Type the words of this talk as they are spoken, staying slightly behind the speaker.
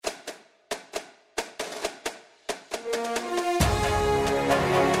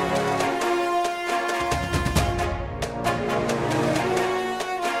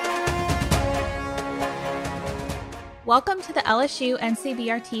Welcome to the LSU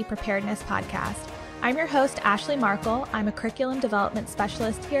NCBRT Preparedness Podcast. I'm your host, Ashley Markle. I'm a curriculum development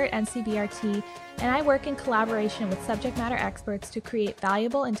specialist here at NCBRT, and I work in collaboration with subject matter experts to create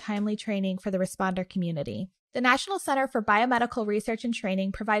valuable and timely training for the responder community. The National Center for Biomedical Research and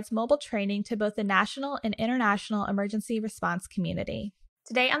Training provides mobile training to both the national and international emergency response community.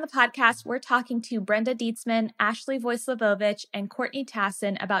 Today on the podcast, we're talking to Brenda Dietzman, Ashley Voislavovich, and Courtney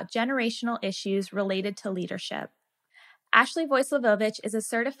Tassin about generational issues related to leadership. Ashley Voislavovich is a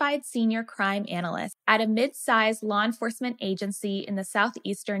certified senior crime analyst at a mid-sized law enforcement agency in the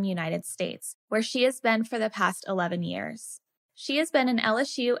southeastern United States, where she has been for the past 11 years. She has been an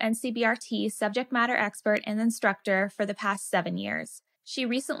LSU NCBRT subject matter expert and instructor for the past 7 years. She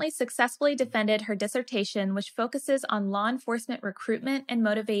recently successfully defended her dissertation, which focuses on law enforcement recruitment and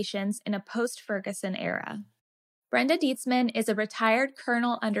motivations in a post-Ferguson era. Brenda Dietzman is a retired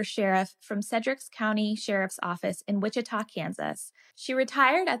colonel undersheriff from Sedgwick County Sheriff's Office in Wichita, Kansas. She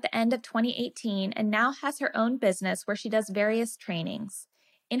retired at the end of 2018 and now has her own business where she does various trainings.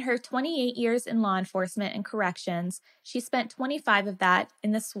 In her 28 years in law enforcement and corrections, she spent 25 of that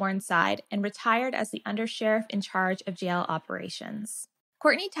in the sworn side and retired as the undersheriff in charge of jail operations.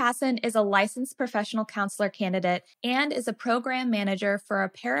 Courtney Tassin is a licensed professional counselor candidate and is a program manager for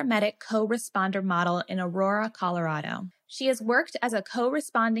a paramedic co-responder model in Aurora, Colorado. She has worked as a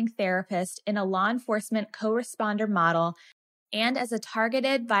co-responding therapist in a law enforcement co-responder model and as a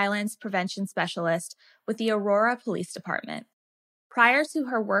targeted violence prevention specialist with the Aurora Police Department. Prior to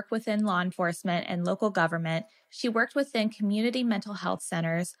her work within law enforcement and local government, she worked within community mental health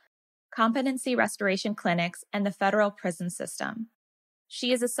centers, competency restoration clinics, and the federal prison system.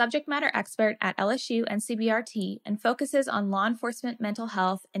 She is a subject matter expert at LSU NCBRT and focuses on law enforcement mental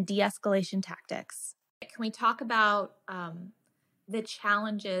health and de-escalation tactics. Can we talk about the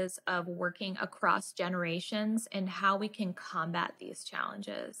challenges of working across generations and how we can combat these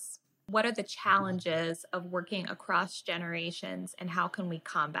challenges? What are the challenges of working across generations and how can we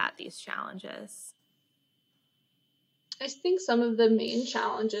combat these challenges? I think some of the main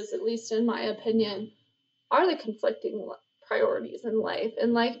challenges, at least in my opinion, are the conflicting priorities in life.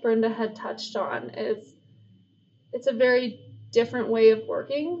 And like Brenda had touched on, it's a very different way of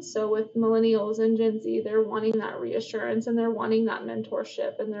working. So with millennials and Gen Z, they're wanting that reassurance and they're wanting that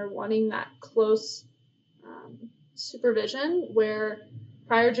mentorship and they're wanting that close supervision, where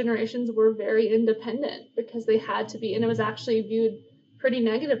prior generations were very independent because they had to be, and it was actually viewed pretty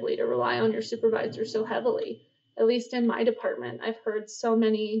negatively to rely on your supervisor so heavily. At least in my department, I've heard so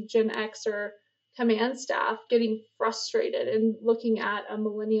many Gen X or command staff getting frustrated and looking at a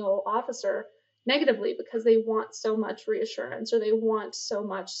millennial officer negatively because they want so much reassurance or they want so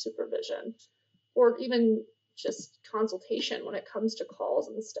much supervision or even just consultation when it comes to calls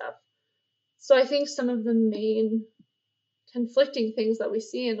and stuff. So I think some of the main conflicting things that we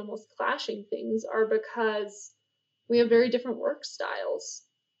see and the most clashing things are because we have very different work styles.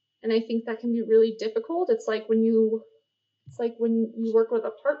 And I think that can be really difficult. It's like when you work with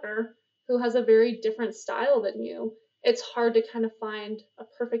a partner who has a very different style than you, it's hard to kind of find a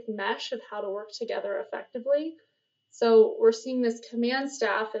perfect mesh of how to work together effectively. So we're seeing this command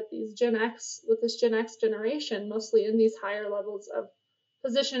staff at these Gen X, with this Gen X generation, mostly in these higher levels of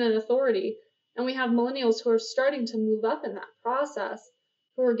position and authority. And we have millennials who are starting to move up in that process,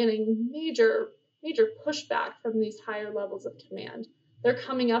 who are getting major pushback from these higher levels of command. They're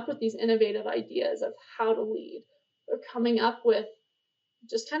coming up with these innovative ideas of how to lead. They're coming up with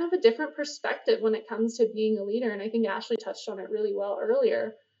just kind of a different perspective when it comes to being a leader. And I think Ashley touched on it really well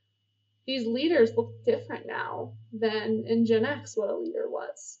earlier. These leaders look different now than in Gen X what a leader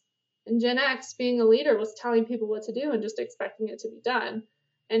was. In Gen X, being a leader was telling people what to do and just expecting it to be done.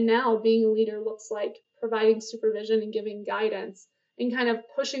 And now being a leader looks like providing supervision and giving guidance and kind of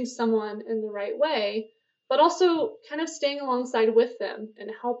pushing someone in the right way, but also kind of staying alongside with them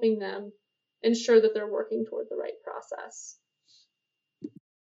and helping them ensure that they're working toward the right process.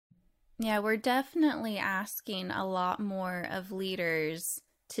 Yeah, we're definitely asking a lot more of leaders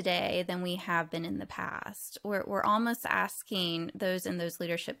today than we have been in the past. We're almost asking those in those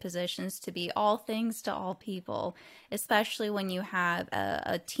leadership positions to be all things to all people, especially when you have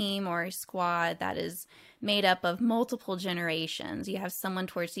a team or a squad that is made up of multiple generations. You have someone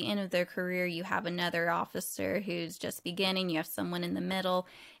towards the end of their career, you have another officer who's just beginning, you have someone in the middle,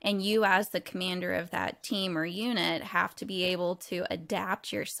 and you as the commander of that team or unit have to be able to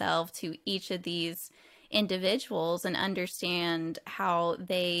adapt yourself to each of these individuals and understand how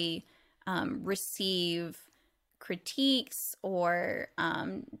they receive critiques or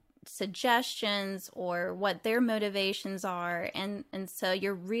suggestions or what their motivations are. And so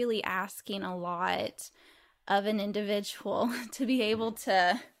you're really asking a lot of an individual to be able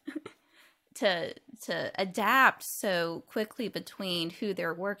to adapt so quickly between who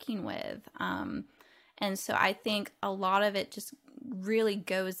they're working with. And so I think a lot of it just really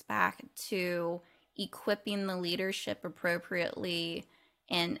goes back to equipping the leadership appropriately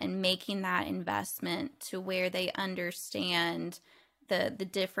and making that investment to where they understand the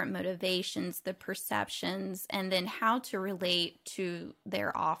different motivations, the perceptions, and then how to relate to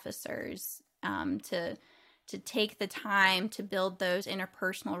their officers, to take the time to build those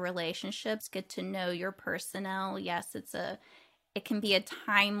interpersonal relationships, get to know your personnel. Yes, it can be a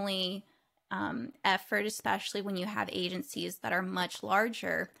timely effort, especially when you have agencies that are much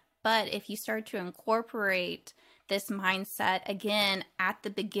larger. But if you start to incorporate this mindset again at the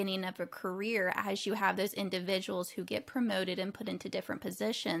beginning of a career, as you have those individuals who get promoted and put into different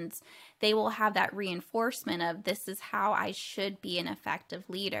positions, they will have that reinforcement of, this is how I should be an effective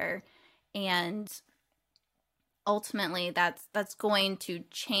leader. And ultimately that's going to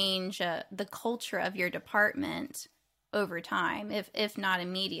change the culture of your department over time, if not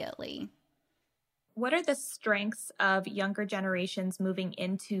immediately. What are the strengths of younger generations moving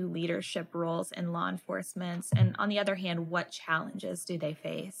into leadership roles in law enforcement? And on the other hand, what challenges do they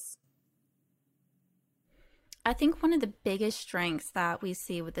face? I think one of the biggest strengths that we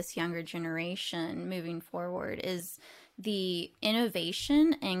see with this younger generation moving forward is the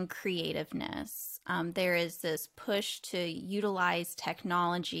innovation and creativeness. There is this push to utilize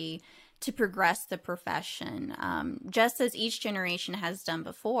technology to progress the profession, just as each generation has done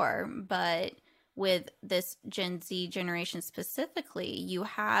before. But with this Gen Z generation specifically, you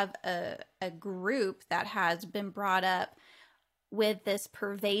have a group that has been brought up with this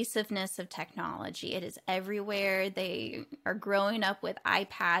pervasiveness of technology. It is everywhere. They are growing up with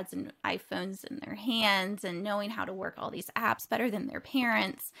iPads and iPhones in their hands and knowing how to work all these apps better than their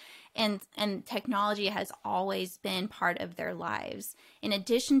parents. And technology has always been part of their lives. In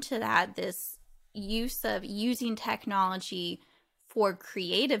addition to that, this use of using technology for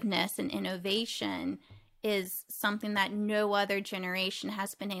creativeness and innovation is something that no other generation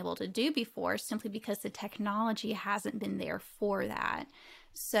has been able to do before, simply because the technology hasn't been there for that.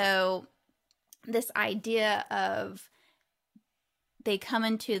 So this idea of they come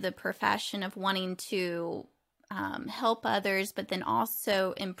into the profession of wanting to help others, but then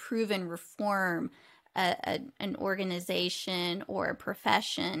also improve and reform an organization or a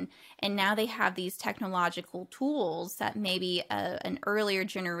profession, and now they have these technological tools that maybe an earlier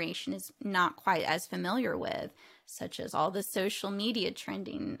generation is not quite as familiar with, such as all the social media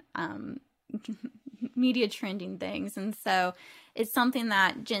trending things. And so it's something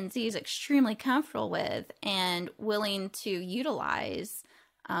that Gen Z is extremely comfortable with and willing to utilize.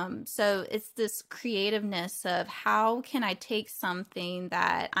 So it's this creativeness of, how can I take something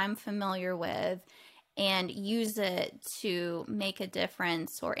that I'm familiar with and use it to make a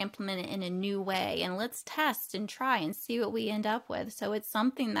difference or implement it in a new way, and let's test and try and see what we end up with. So it's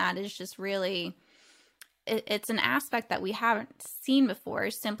something that is just really, it's an aspect that we haven't seen before,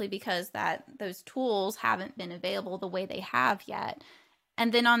 simply because that those tools haven't been available the way they have yet.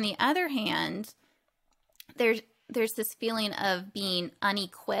 And then on the other hand, there's this feeling of being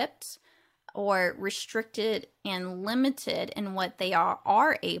unequipped or restricted and limited in what they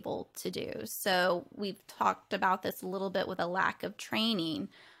are able to do. So we've talked about this a little bit with a lack of training.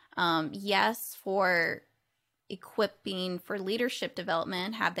 Yes, for equipping for leadership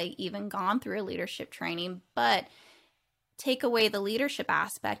development, have they even gone through a leadership training? But take away the leadership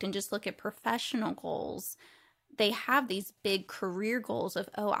aspect and just look at professional goals. They have these big career goals of,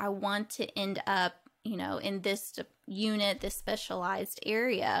 oh, I want to end up, in this unit, this specialized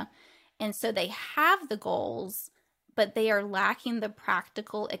area. And so they have the goals, but they are lacking the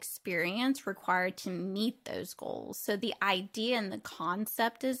practical experience required to meet those goals. So the idea and the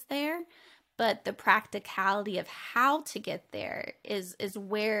concept is there, but the practicality of how to get there is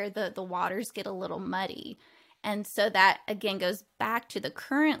where the waters get a little muddy. And so that, again, goes back to the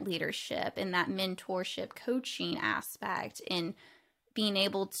current leadership and that mentorship coaching aspect in being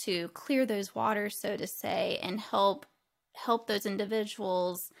able to clear those waters, so to say, and help those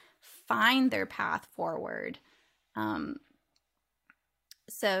individuals find their path forward.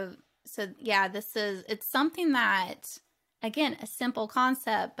 So yeah, it's something that, again, a simple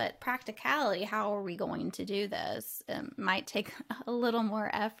concept, but practicality, how are we going to do this? Might take a little more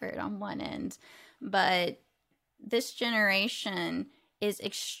effort on one end, but this generation is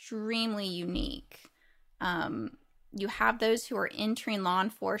extremely unique. You have those who are entering law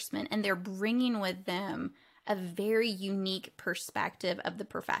enforcement, and they're bringing with them a very unique perspective of the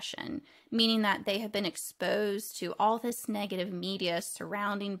profession, meaning that they have been exposed to all this negative media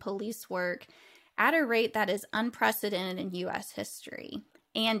surrounding police work at a rate that is unprecedented in U.S. history.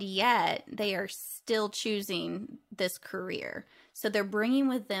 And yet they are still choosing this career. So they're bringing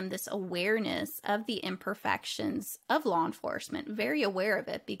with them this awareness of the imperfections of law enforcement, very aware of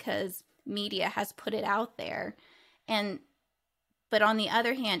it because media has put it out there. But on the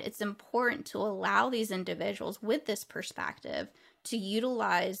other hand, it's important to allow these individuals with this perspective to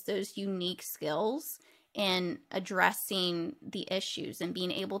utilize those unique skills in addressing the issues and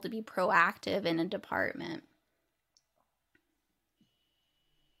being able to be proactive in a department.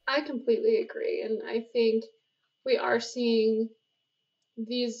 I completely agree. And I think we are seeing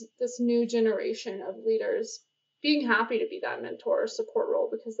this new generation of leaders being happy to be that mentor or support role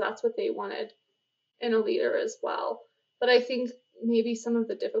because that's what they wanted in a leader as well. But I think maybe some of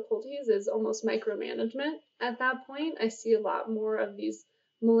the difficulties is almost micromanagement at that point. I see a lot more of these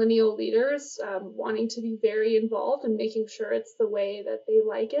millennial leaders wanting to be very involved and making sure it's the way that they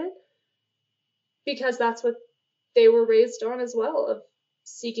like it, because that's what they were raised on as well, of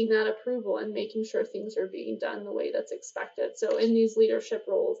seeking that approval and making sure things are being done the way that's expected. So in these leadership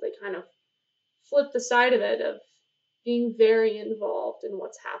roles, they kind of flip the side of it, of being very involved in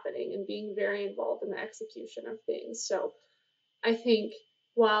what's happening and being very involved in the execution of things. So I think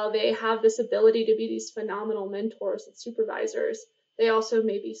while they have this ability to be these phenomenal mentors and supervisors, they also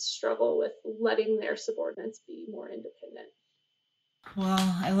maybe struggle with letting their subordinates be more independent.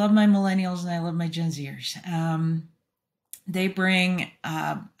 Well, I love my millennials and I love my Gen Zers. They bring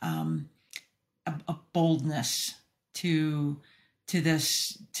a boldness to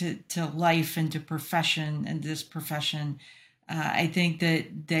life and to profession and this profession. I think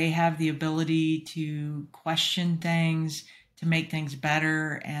that they have the ability to question things, to make things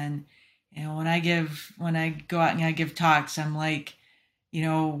better. And when I go out and I give talks, I'm like,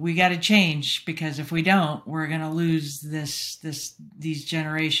 we got to change, because if we don't, we're going to lose these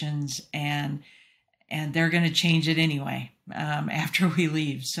generations, and they're going to change it anyway after we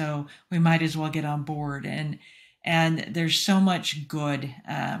leave. So we might as well get on board. And there's so much good.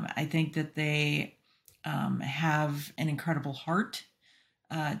 I think that they have an incredible heart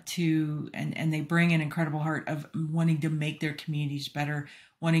and they bring an incredible heart of wanting to make their communities better,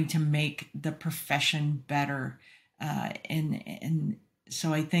 wanting to make the profession better. And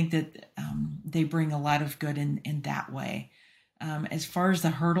so I think that they bring a lot of good in that way. As far as the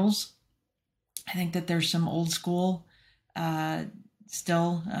hurdles, I think that there's some old school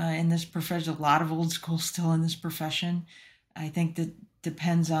still in this profession, a lot of old school still in this profession. I think that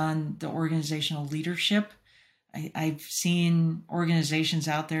depends on the organizational leadership. I've seen organizations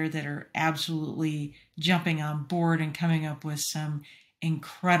out there that are absolutely jumping on board and coming up with some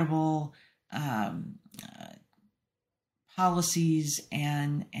incredible policies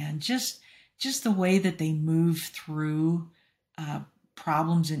and just the way that they move through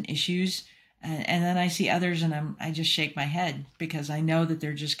problems and issues. And then I see others and I just shake my head, because I know that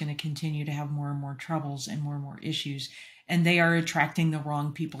they're just going to continue to have more and more troubles and more issues. And they are attracting the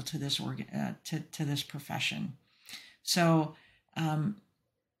wrong people to this to this profession. So, the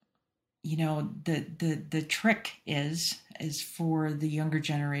trick is for the younger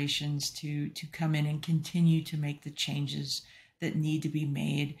generations to come in and continue to make the changes that need to be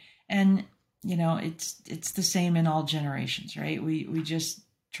made. And it's the same in all generations, right? We just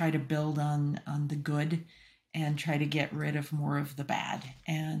try to build on the good and try to get rid of more of the bad,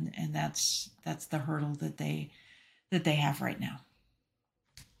 and that's the hurdle that they have right now.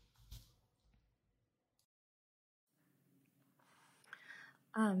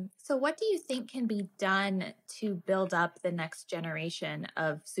 So what do you think can be done to build up the next generation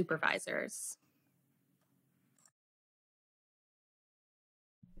of supervisors?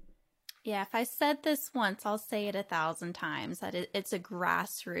 Yeah, if I said this once, I'll say it 1,000 times, that it's a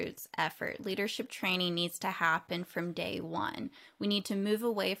grassroots effort. Leadership training needs to happen from day one. We need to move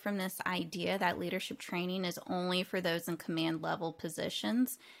away from this idea that leadership training is only for those in command level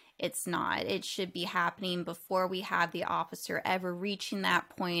positions. It's not. It should be happening before we have the officer ever reaching that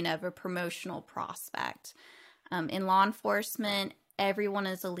point of a promotional prospect. In law enforcement, everyone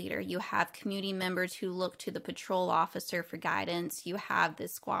is a leader. You have community members who look to the patrol officer for guidance. You have the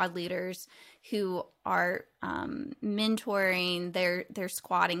squad leaders who are mentoring their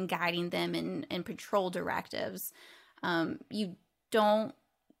squad and guiding them in patrol directives.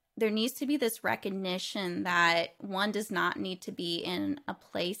 There needs to be this recognition that one does not need to be in a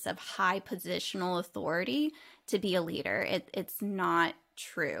place of high positional authority to be a leader. It's not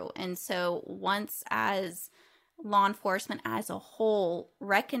true. And so once as law enforcement as a whole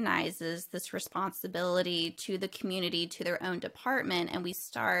recognizes this responsibility to the community, to their own department, and we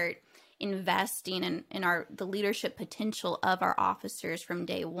start investing in the leadership potential of our officers from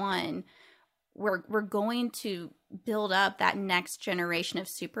day one, we're going to build up that next generation of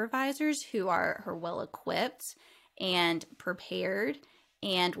supervisors who are well equipped and prepared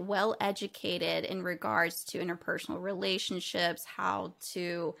and well educated in regards to interpersonal relationships, how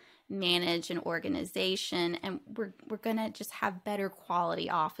to manage an organization, and we're going to just have better quality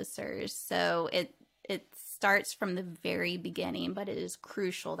officers. So it starts from the very beginning, but it is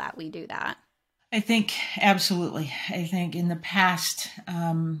crucial that we do that. I think absolutely. I think in the past,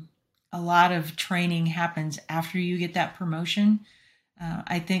 a lot of training happens after you get that promotion.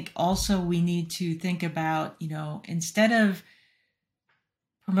 I think also we need to think about, instead of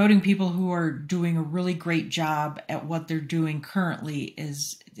promoting people who are doing a really great job at what they're doing currently,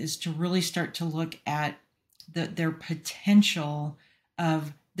 is to really start to look at their potential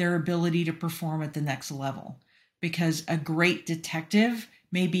of their ability to perform at the next level. Because a great detective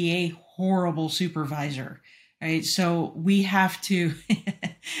may be a horrible supervisor, right? So we have to,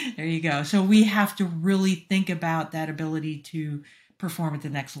 there you go. So we have to really think about that ability to perform at the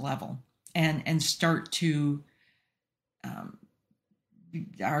next level and start to,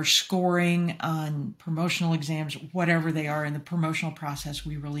 our scoring on promotional exams, whatever they are in the promotional process,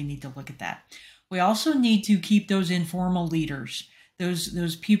 we really need to look at that. We also need to keep those informal leaders,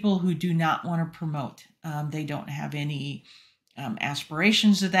 those people who do not want to promote. They don't have any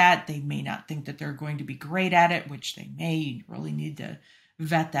aspirations of that. They may not think that they're going to be great at it, which they may. You really need to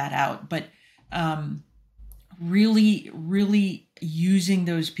vet that out. But really using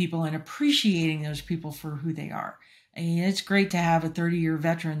those people and appreciating those people for who they are. I mean, it's great to have a 30-year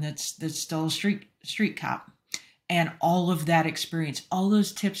veteran that's still a street cop, and all of that experience, all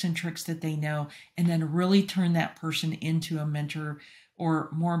those tips and tricks that they know, and then really turn that person into a mentor, or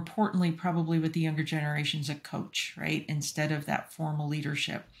more importantly, probably with the younger generations, a coach, right? Instead of that formal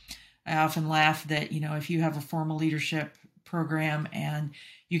leadership. I often laugh that, if you have a formal leadership program and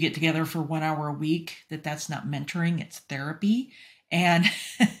you get together for 1 hour a week, that's not mentoring, it's therapy. And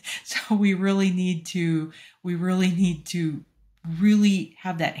so we really need to really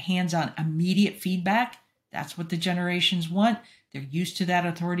have that hands-on immediate feedback. That's what the generations want. They're used to that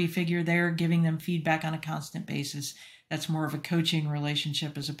authority figure there, giving them feedback on a constant basis. That's more of a coaching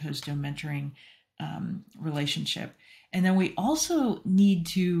relationship as opposed to a mentoring relationship. And then we also need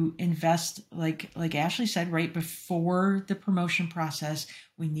to invest, like Ashley said, right before the promotion process.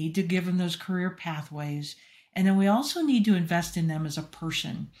 We need to give them those career pathways. And then we also need to invest in them as a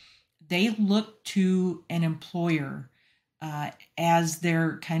person. They look to an employer as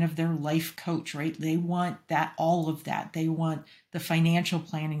their kind of their life coach, right? They want all of that. They want the financial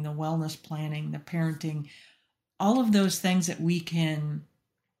planning, the wellness planning, the parenting, all of those things that we can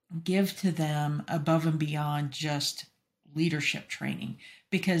give to them above and beyond just leadership training.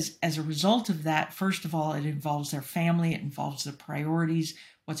 Because as a result of that, first of all, it involves their family, it involves the priorities,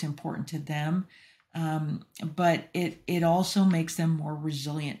 what's important to them. But it also makes them more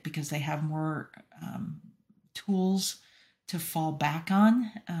resilient because they have more tools to fall back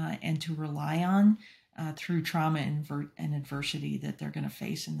on and to rely on through trauma and adversity that they're going to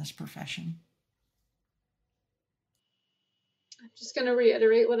face in this profession. I'm just going to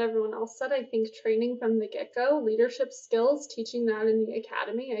reiterate what everyone else said. I think training from the get-go, leadership skills, teaching that in the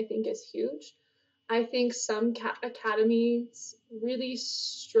academy, I think is huge. I think some academies really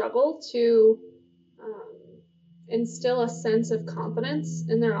struggle to instill a sense of confidence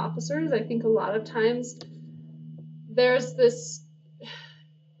in their officers. I think a lot of times there's this,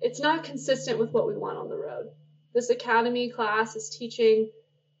 it's not consistent with what we want on the road. This academy class is teaching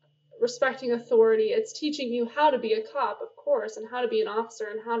respecting authority. It's teaching you how to be a cop, of course, and how to be an officer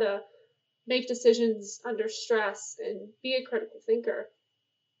and how to make decisions under stress and be a critical thinker.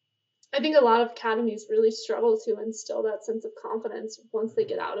 I think a lot of academies really struggle to instill that sense of confidence once they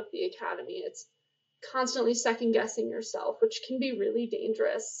get out of the academy. It's constantly second guessing yourself, which can be really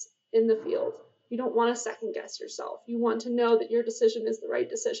dangerous in the field. You don't want to second guess yourself. You want to know that your decision is the right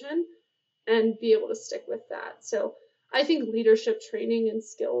decision and be able to stick with that. So I think leadership training and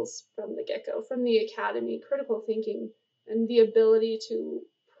skills from the get-go, from the academy, critical thinking, and the ability to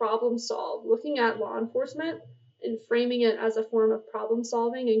problem solve, looking at law enforcement and framing it as a form of problem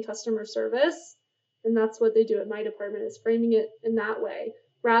solving and customer service. And that's what they do at my department, is framing it in that way,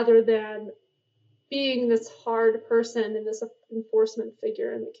 rather than being this hard person and this enforcement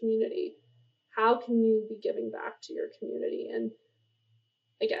figure in the community. How can you be giving back to your community? And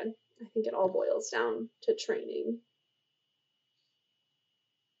again, I think it all boils down to training.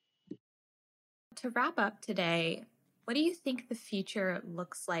 To wrap up today, what do you think the future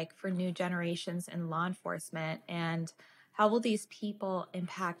looks like for new generations in law enforcement, and how will these people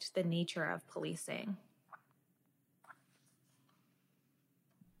impact the nature of policing?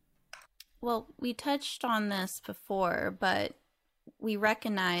 Well, we touched on this before, but we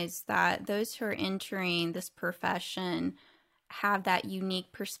recognize that those who are entering this profession have that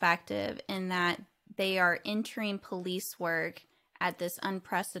unique perspective in that they are entering police work at this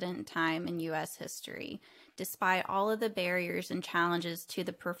unprecedented time in U.S. history. Despite all of the barriers and challenges to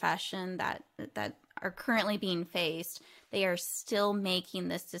the profession that are currently being faced, they are still making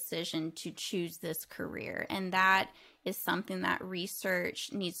this decision to choose this career. And that is something that research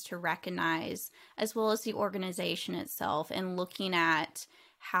needs to recognize, as well as the organization itself, and looking at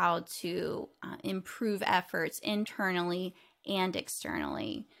how to improve efforts internally and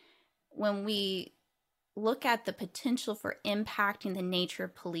externally. When we look at the potential for impacting the nature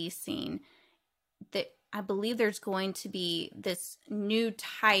of policing, I believe there's going to be this new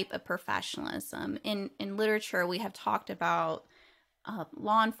type of professionalism. In literature, we have talked about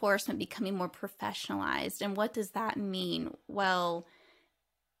law enforcement becoming more professionalized. And what does that mean? Well,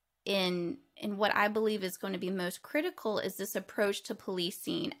 in what I believe is going to be most critical is this approach to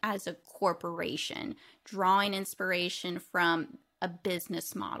policing as a corporation, drawing inspiration from a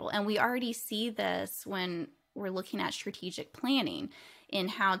business model. And we already see this when we're looking at strategic planning in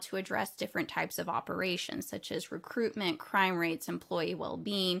how to address different types of operations, such as recruitment, crime rates, employee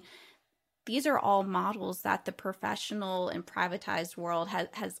well-being. These are all models that the professional and privatized world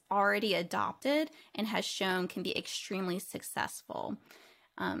has already adopted and has shown can be extremely successful.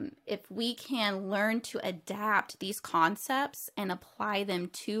 If we can learn to adapt these concepts and apply them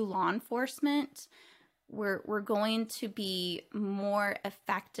to law enforcement, we're going to be more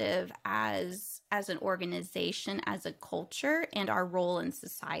effective as an organization, as a culture, and our role in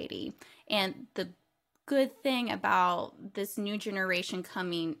society. And the good thing about this new generation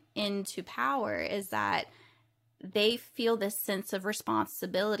coming into power is that they feel this sense of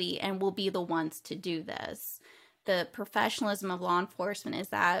responsibility and will be the ones to do this. The professionalism of law enforcement is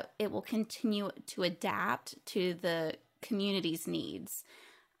that it will continue to adapt to the community's needs.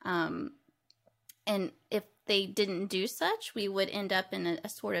 And if they didn't do such, we would end up in a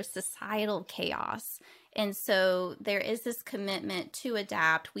sort of societal chaos. And so there is this commitment to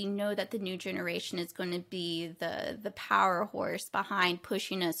adapt. We know that the new generation is going to be the power horse behind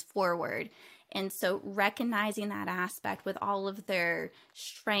pushing us forward. And so recognizing that aspect with all of their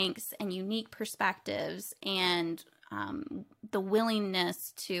strengths and unique perspectives and the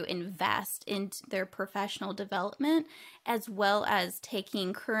willingness to invest in their professional development, as well as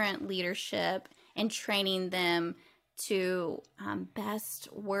taking current leadership and training them to best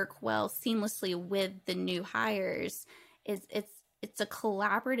work well seamlessly with the new hires, it's a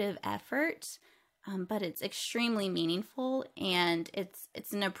collaborative effort, but it's extremely meaningful, and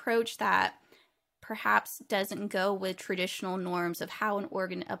it's an approach that perhaps doesn't go with traditional norms of how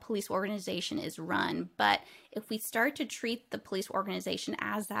a police organization is run. But if we start to treat the police organization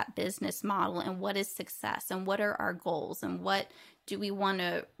as that business model, and what is success, and what are our goals, and what do we want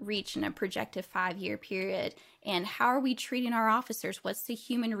to reach in a projected 5-year period, and how are we treating our officers? What's the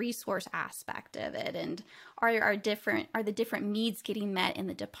human resource aspect of it? And are the different needs getting met in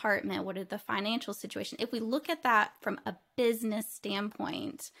the department? What are the financial situation? If we look at that from a business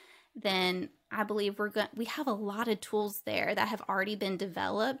standpoint, then I believe we have a lot of tools there that have already been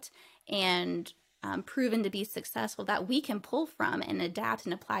developed and proven to be successful that we can pull from and adapt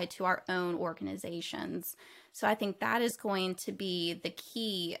and apply to our own organizations. So I think that is going to be the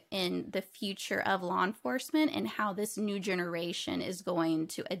key in the future of law enforcement and how this new generation is going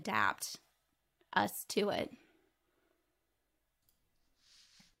to adapt us to it.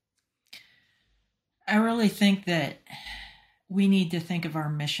 I really think that we need to think of our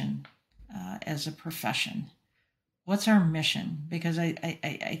mission as a profession. What's our mission? Because I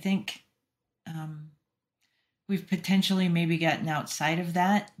think we've potentially maybe gotten outside of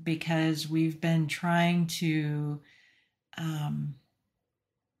that because we've been trying to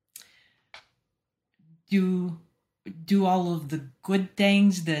do all of the good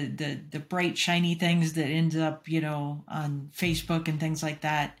things, the bright shiny things that end up on Facebook and things like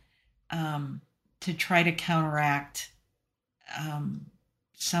that, to try to counteract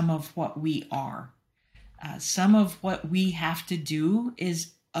some of what we are. Some of what we have to do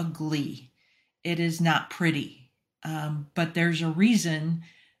is ugly. It is not pretty. But there's a reason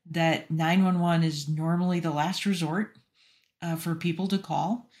that 911 is normally the last resort for people to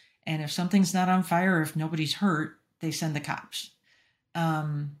call. And if something's not on fire, if nobody's hurt, they send the cops.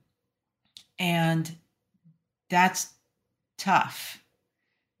 And that's tough.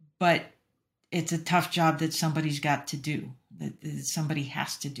 But it's a tough job that somebody's got to do, that somebody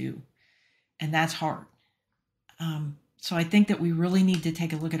has to do. And that's hard. So I think that we really need to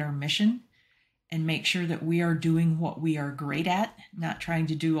take a look at our mission and make sure that we are doing what we are great at, not trying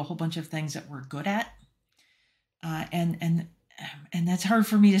to do a whole bunch of things that we're good at. And that's hard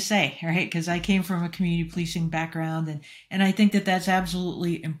for me to say, right? Because I came from a community policing background, and I think that that's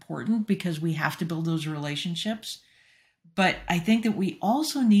absolutely important because we have to build those relationships. But I think that we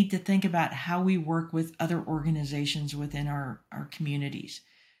also need to think about how we work with other organizations within our communities,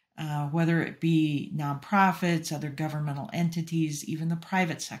 whether it be nonprofits, other governmental entities, even the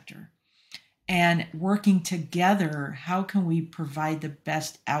private sector. And working together, how can we provide the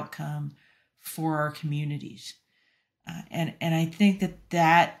best outcome for our communities? And I think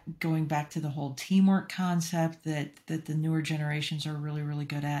that going back to the whole teamwork concept that the newer generations are really, really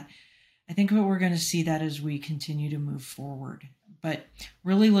good at, I think what we're going to see that as we continue to move forward. But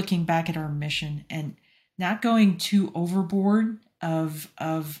really looking back at our mission and not going too overboard of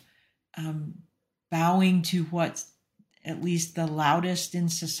bowing to what at least the loudest in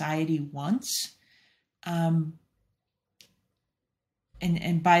society wants. And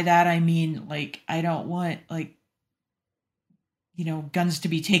by that I mean, like, I don't want, like, guns to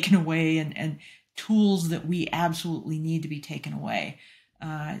be taken away and tools that we absolutely need to be taken away.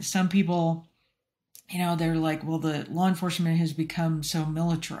 Some people, they're like, well, the law enforcement has become so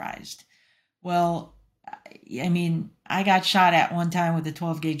militarized. Well, I mean, I got shot at one time with a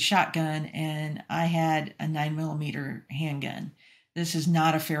 12 gauge shotgun and I had a 9mm handgun. This is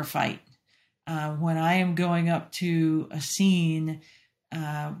not a fair fight. When I am going up to a scene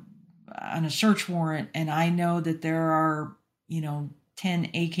on a search warrant and I know that there are 10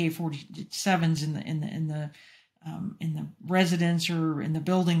 AK-47s in the residence or in the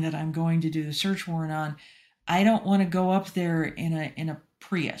building that I'm going to do the search warrant on, I don't want to go up there in a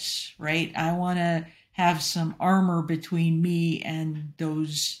Prius, right? I want to have some armor between me and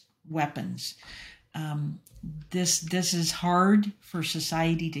those weapons. This is hard for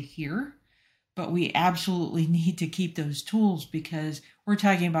society to hear, but we absolutely need to keep those tools because we're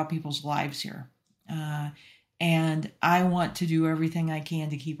talking about people's lives here. And I want to do everything I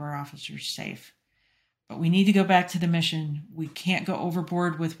can to keep our officers safe. But we need to go back to the mission. We can't go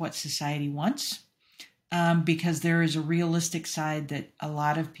overboard with what society wants because there is a realistic side that a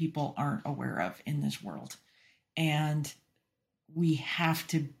lot of people aren't aware of in this world. And we have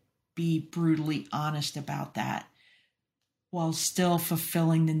to be brutally honest about that while still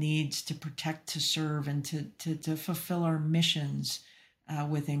fulfilling the needs to protect, to serve, and to fulfill our missions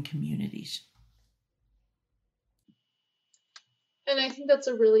within communities. And I think that's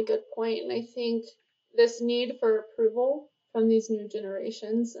a really good point. And I think this need for approval from these new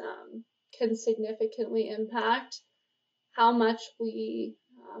generations can significantly impact how much we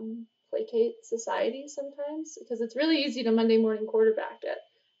placate society sometimes, because it's really easy to Monday morning quarterback it.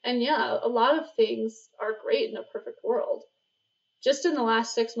 And yeah, a lot of things are great in a perfect world. Just in the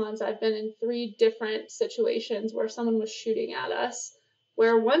last 6 months, I've been in 3 different situations where someone was shooting at us,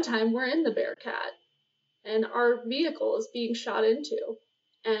 where one time we're in the Bearcat and our vehicle is being shot into.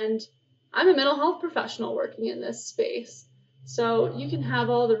 And I'm a mental health professional working in this space. So you can have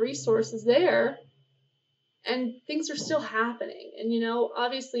all the resources there and things are still happening. And,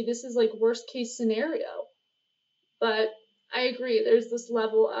 obviously this is like worst case scenario. But I agree, there's this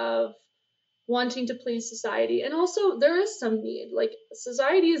level of wanting to please society. And also there is some need. Like,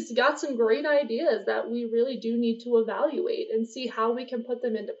 society has got some great ideas that we really do need to evaluate and see how we can put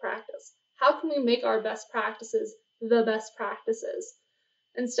them into practice. How can we make our best practices the best practices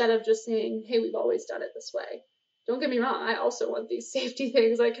instead of just saying, hey, we've always done it this way? Don't get me wrong, I also want these safety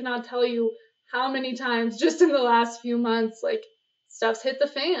things. I cannot tell you how many times just in the last few months, like, stuff's hit the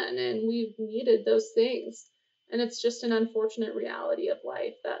fan and we've needed those things. And it's just an unfortunate reality of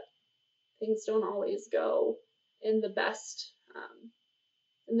life that things don't always go in the best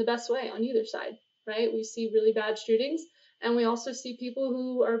way on either side, right? We see really bad shootings, and we also see people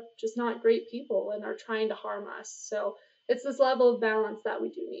who are just not great people and are trying to harm us. So it's this level of balance that we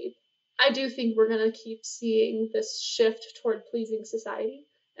do need. I do think we're going to keep seeing this shift toward pleasing society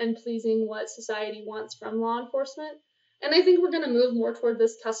and pleasing what society wants from law enforcement. And I think we're going to move more toward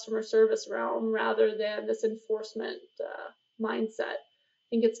this customer service realm rather than this enforcement mindset. I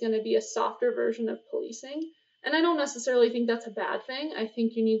think it's going to be a softer version of policing. And I don't necessarily think that's a bad thing. I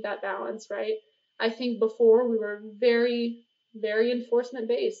think you need that balance, right? I think before we were very, very enforcement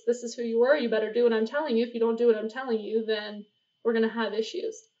based. This is who you were. You better do what I'm telling you. If you don't do what I'm telling you, then we're going to have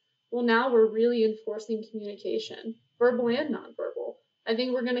issues. Well, now we're really enforcing communication, verbal and nonverbal. I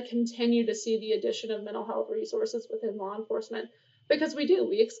think we're going to continue to see the addition of mental health resources within law enforcement because we do.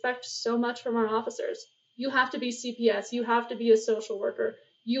 We expect so much from our officers. You have to be CPS. You have to be a social worker.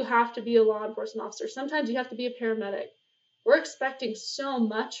 You have to be a law enforcement officer. Sometimes you have to be a paramedic. we're expecting so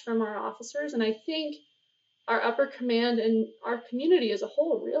much from our officers, and I think our upper command and our community as a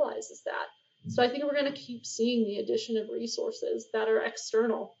whole realizes that. So I think we're going to keep seeing the addition of resources that are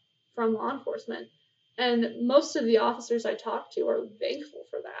external from law enforcement. And most of the officers I talk to are thankful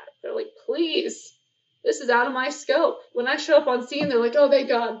for that. They're like, please, this is out of my scope. When I show up on scene, they're like, oh, thank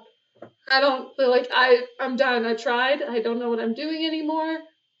God. They're like, I'm done. I tried. I don't know what I'm doing anymore.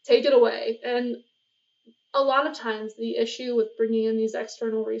 Take it away. And a lot of times the issue with bringing in these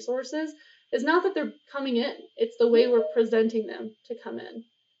external resources is not that they're coming in. It's the way we're presenting them to come in.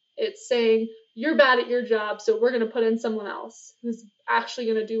 It's saying, you're bad at your job, so we're going to put in someone else who's actually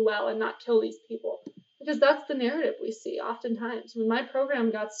going to do well and not kill these people. Because that's the narrative we see oftentimes. When my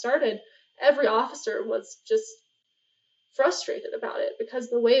program got started, every officer was just frustrated about it because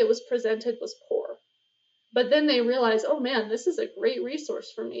the way it was presented was poor. But then they realized, oh man, this is a great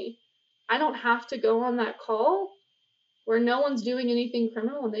resource for me. I don't have to go on that call where no one's doing anything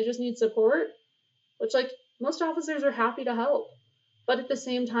criminal and they just need support, which, like, most officers are happy to help. But at the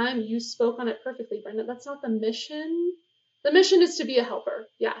same time, you spoke on it perfectly, Brenda. That's not the mission. The mission is to be a helper,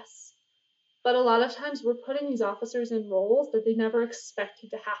 yes. But a lot of times we're putting these officers in roles that they never expected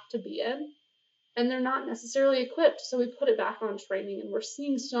to have to be in, and they're not necessarily equipped. So we put it back on training, and we're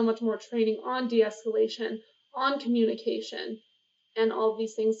seeing so much more training on de-escalation, on communication, and all of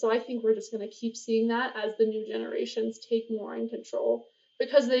these things. So I think we're just going to keep seeing that as the new generations take more in control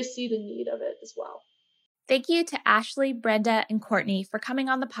because they see the need of it as well. Thank you to Ashley, Brenda, and Courtney for coming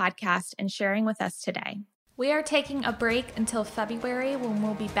on the podcast and sharing with us today. We are taking a break until February when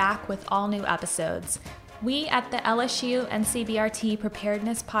we'll be back with all new episodes. We at the LSU NCBRT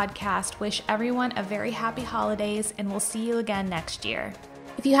Preparedness Podcast wish everyone a very happy holidays, and we'll see you again next year.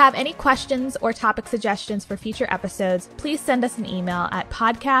 If you have any questions or topic suggestions for future episodes, please send us an email at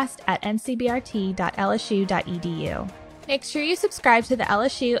podcast@ncbrt.lsu.edu. Make sure you subscribe to the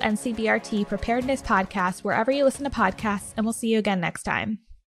LSU NCBRT Preparedness Podcast wherever you listen to podcasts, and we'll see you again next time.